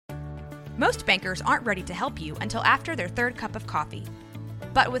Most bankers aren't ready to help you until after their third cup of coffee.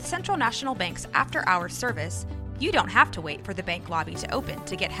 But with Central National Bank's after-hours service, you don't have to wait for the bank lobby to open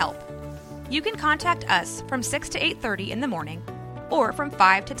to get help. You can contact us from 6 to 8:30 in the morning or from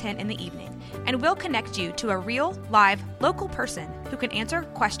 5 to 10 in the evening, and we'll connect you to a real, live, local person who can answer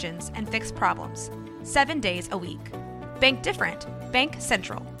questions and fix problems 7 days a week. Bank different. Bank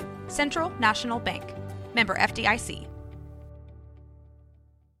Central. Central National Bank. Member FDIC.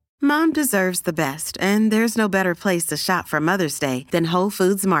 Mom deserves the best, and there's no better place to shop for Mother's Day than Whole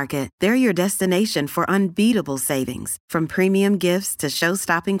Foods Market. They're your destination for unbeatable savings, from premium gifts to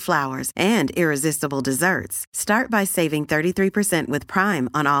show-stopping flowers and irresistible desserts. Start by saving 33% with Prime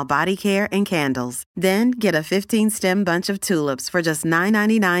on all body care and candles. Then get a 15-stem bunch of tulips for just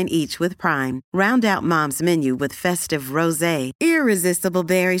 $9.99 each with Prime. Round out Mom's menu with festive rosé, irresistible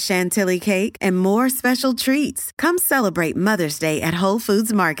berry chantilly cake, and more special treats. Come celebrate Mother's Day at Whole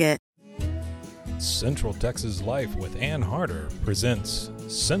Foods Market. Central Texas Life with Ann Harder presents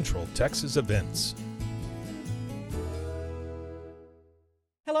Central Texas Events.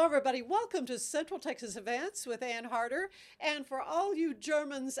 Hello, everybody. Welcome to Central Texas Events with Ann Harder. And for all you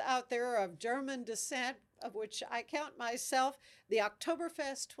Germans out there of German descent, of which I count myself, the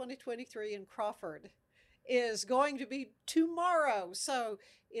Octoberfest 2023 in Crawford is going to be tomorrow. So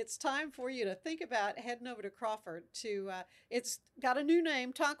it's time for you to think about heading over to Crawford to, it's got a new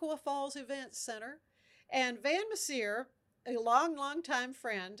name, Tonkawa Falls Events Center. And Van Massier, a long time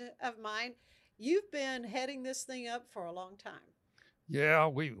friend of mine, you've been heading this thing up for a long time. Yeah,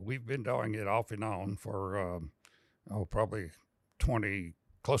 we've been doing it off and on for, probably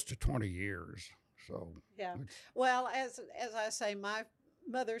close to 20 years. So yeah. Well, as I say, my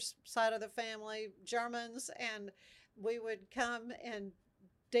mother's side of the family, Germans, and we would come and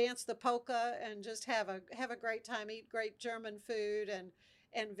dance the polka and just have a great time, eat great German food and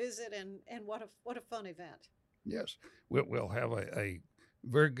visit, and what a fun event. Yes, we'll have a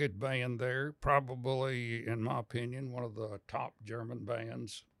very good band there, probably, in my opinion, one of the top German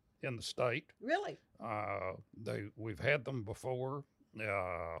bands in the state. Really? We've had them before.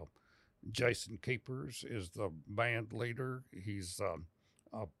 Jason Keepers is the band leader. He's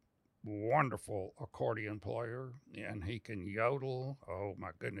a wonderful accordion player, and he can yodel. Oh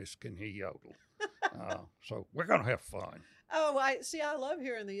my goodness, can he yodel? So we're going to have fun. Oh, I love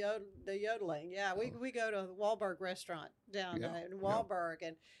hearing the yodeling. Yeah, we go to the Wahlberg restaurant down in Wahlberg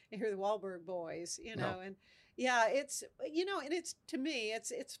and hear the Wahlberg boys, and yeah, it's, and it's, to me,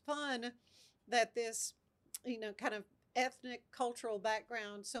 it's fun that this, kind of ethnic cultural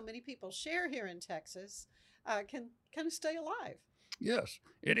background so many people share here in Texas can kind of stay alive. Yes,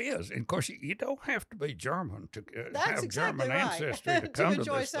 it is. And of course, you don't have to be German to have exactly German right. ancestry to come to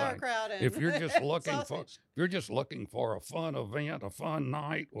enjoy this sauerkraut thing. If you're just sausage. looking for a fun event, a fun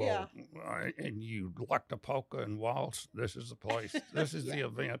night, and you like the polka and waltz, this is the place. This is the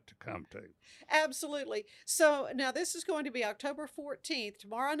event to come to. Absolutely. So now this is going to be October 14th,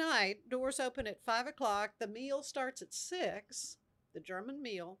 tomorrow night. Doors open at 5:00. The meal starts at 6, the German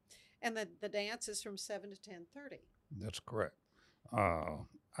meal, and the dance is from 7 to 10:30. That's correct.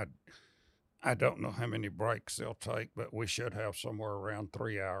 I don't know how many breaks they'll take, but we should have somewhere around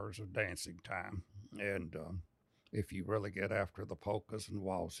 3 hours of dancing time. And if you really get after the polkas and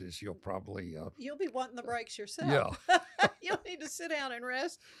waltzes, you'll probably you'll be wanting the breaks yourself. Yeah, you'll need to sit down and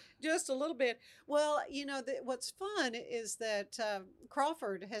rest just a little bit. Well, what's fun is that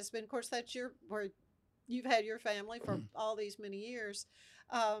Crawford has been, of course, that's where you've had your family for all these many years.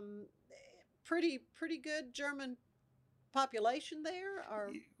 Pretty good German population there,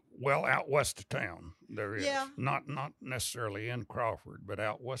 or well, out west of town there is. Yeah. Not necessarily in Crawford, but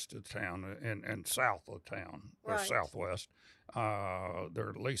out west of town and south of town, or right. Southwest. There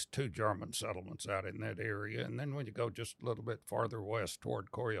are at least 2 German settlements out in that area, and then when you go just a little bit farther west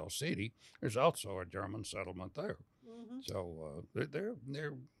toward Coryell City, there's also a German settlement there. Mm-hmm. So there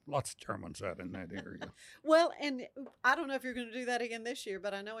are lots of Germans out in that area. Well, and I don't know if you're going to do that again this year,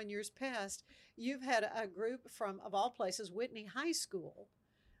 but I know in years past you've had a group from, of all places, Whitney High School,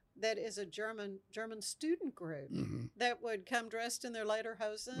 that is a German student group that would come dressed in their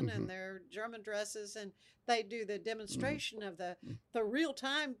lederhosen and their German dresses, and they do the demonstration of the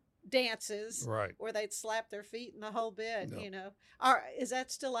real-time dances, right, where they'd slap their feet and the whole bit. Yep. Is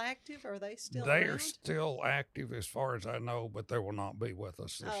that still active? Are they still They're around? still active as far as I know, but they will not be with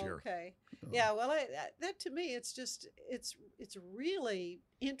us this year. Okay. Yeah, well, that to me, it's really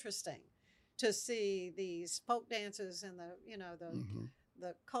interesting to see these folk dances and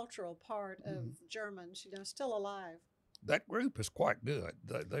the cultural part of Germans, still alive. That group is quite good.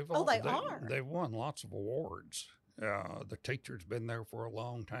 They are. They've won lots of awards The teacher's been there for a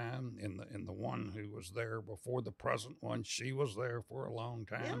long time, and the one who was there before the present one, she was there for a long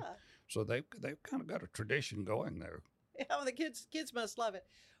time. Yeah. So they've kind of got a tradition going there. Yeah, well, the kids must love it.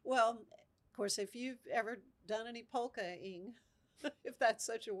 Well, of course, if you've ever done any polka-ing, if that's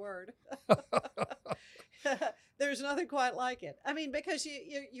such a word, there's nothing quite like it. I mean, because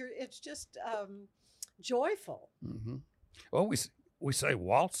you're it's just joyful. Mm-hmm. Well, we say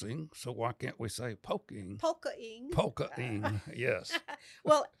waltzing, so why can't we say polking? Polka-ing. Polka-ing, yes.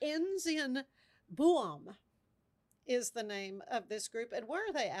 Well, Enzian Buom is the name of this group. And where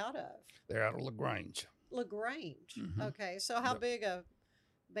are they out of? They're out of LaGrange. LaGrange. Mm-hmm. Okay, so how Yep. big a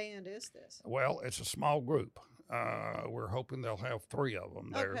band is this? Well, it's a small group. We're hoping they'll have 3 of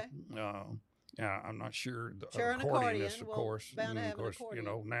them there. Okay. Yeah, I'm not sure. The Sure, an accordionist, accordion. of Well, course. bound to And have of an course,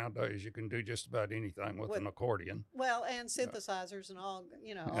 accordion. nowadays you can do just about anything with an accordion. Well, and synthesizers and all, all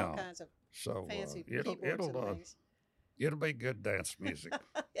Yeah. kinds of So fancy it'll keyboards and things. it'll be good dance music.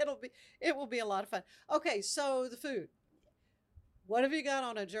 It will be a lot of fun. Okay, so the food. What have you got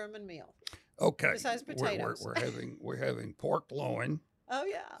on a German meal? Okay. Besides potatoes. We're having pork loin, Oh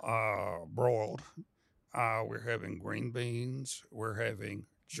yeah. broiled. We're having green beans. We're having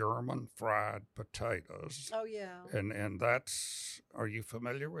German fried potatoes. Oh yeah. And that's, are you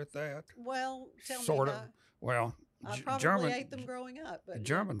familiar with that? Well, tell Sort me. of. Well, I probably German ate them growing up, but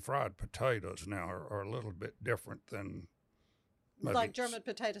German fried potatoes now are a little bit different than maybe like German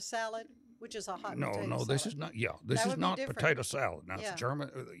potato salad, which is a hot No, potato no, salad. this is not. Yeah, this That is would be not different. potato salad. Now Yeah. it's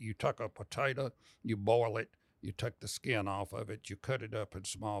German. You take a potato, you boil it, you take the skin off of it, you cut it up in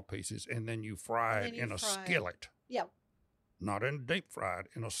small pieces, and then you fry And it then you in a fry it. skillet. Yeah. Not in deep fried,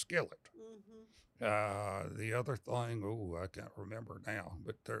 in a skillet. Mm-hmm. The other thing, I can't remember now,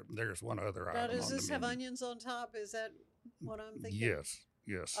 but there's one other Now, item does on this the have menu. onions on top? Is that what I'm thinking? Yes.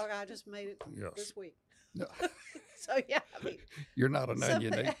 Okay, I just made it Yes. this week. No. So yeah, I mean, You're not an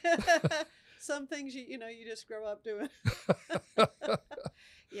onion. some things you just grow up doing.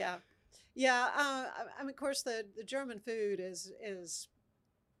 Yeah. I mean, of course, the German food is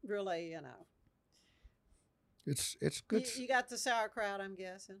really It's good. You got the sauerkraut, I'm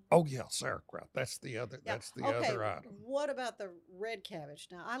guessing. Oh yeah, sauerkraut. That's the other. Yeah. That's the Okay, other item. what about the red cabbage?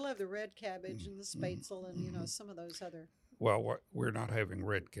 Now, I love the red cabbage and the spätzle and some of those other. Well, we're not having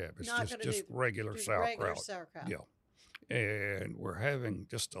red cabbage, Not just gonna do regular just sauerkraut. regular sauerkraut. Yeah, and we're having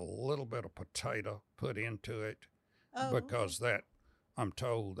just a little bit of potato put into it Oh, because that, I'm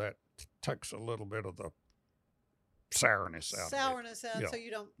told, that takes a little bit of the sourness out sourness of out, it. so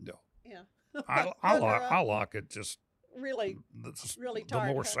you don't. Yeah. Yeah. I like it just really. Really the tart,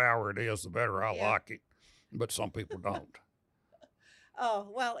 more huh? sour it is, the better I Yeah. like it. But some people don't. Oh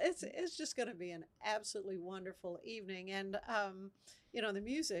well, it's just going to be an absolutely wonderful evening, and the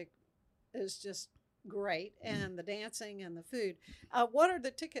music is just great, and the dancing and the food. What are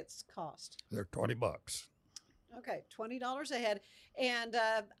the tickets cost? They're $20. Okay, $20 a head, and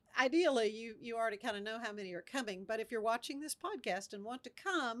ideally, you already kind of know how many are coming. But if you're watching this podcast and want to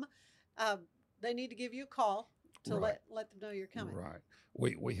come, they need to give you a call to Right. let them know you're coming. Right.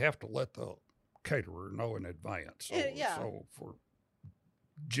 We have to let the caterer know in advance. So, Yeah. so for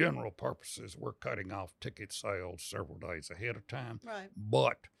general purposes, we're cutting off ticket sales several days ahead of time. Right.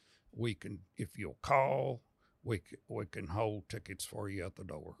 But we can, if you'll call, we can hold tickets for you at the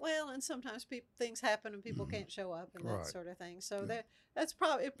door. Well, and sometimes things happen and people can't show up and that Right. sort of thing. So Yeah. that's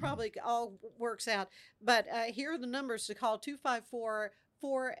probably it. Probably all works out. But here are the numbers to call: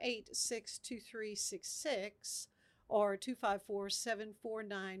 254-486-2366 or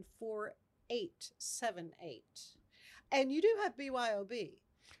 254-749-4878. And you do have BYOB.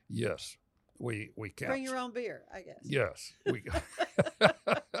 Yes, we can't. Bring your own beer, I guess. Yes, we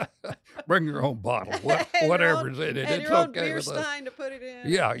bring your own bottle, And your whatever's own- in it. And It's your own okay beer with us. stein to put it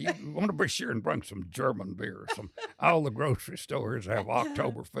in. Yeah, you want to be sure and bring some German beer. All the grocery stores have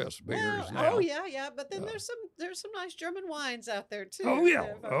Octoberfest beers Well, now. oh yeah, but then there's some nice German wines out there too. Oh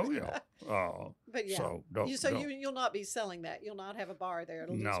yeah, that oh folks- yeah. But yeah, So don't. you'll not be selling that. You'll not have a bar there.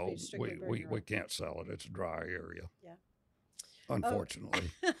 It'll just No, be strictly bring we your own. can't sell it. It's a dry area. Yeah.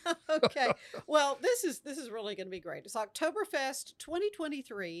 Unfortunately. Okay. Well, this is really going to be great. It's Octoberfest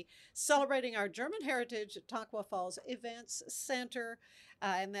 2023, celebrating our German heritage at Tonkawa Falls Events Center,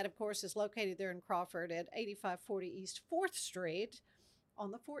 and that, of course, is located there in Crawford at 8540 East 4th Street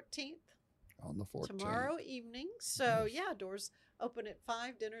on the 14th. On the 14th. Tomorrow evening. So yeah, doors open at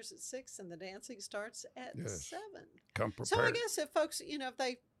 5, dinners at 6, and the dancing starts at Yes. 7. Come So I prepared. guess if folks, if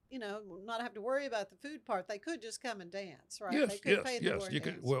they, not have to worry about the food part, they could just come and dance, right? Yes, They could yes, pay the yes. door You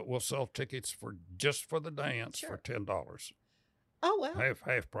dance. could. We'll sell tickets for the dance Sure. for $10. Oh, well.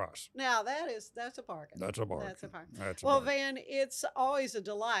 Half price. Now that's a bargain. That's a bargain. That's a bargain. That's a Well, bargain. Van, it's always a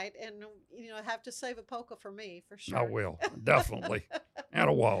delight, and have to save a polka for me for sure. I will, definitely. And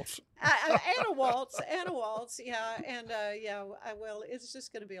a waltz. And a waltz, yeah, and I will. It's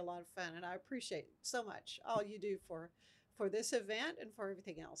just going to be a lot of fun, and I appreciate so much all you do for this event and for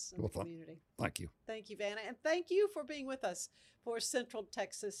everything else in the community. Thank you. Thank you, Vanna, and thank you for being with us for Central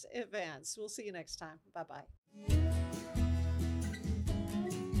Texas Events. We'll see you next time. Bye-bye.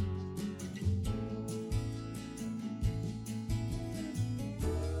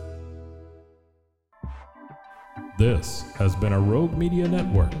 This has been a Rogue Media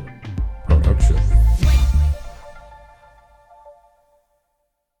Network production.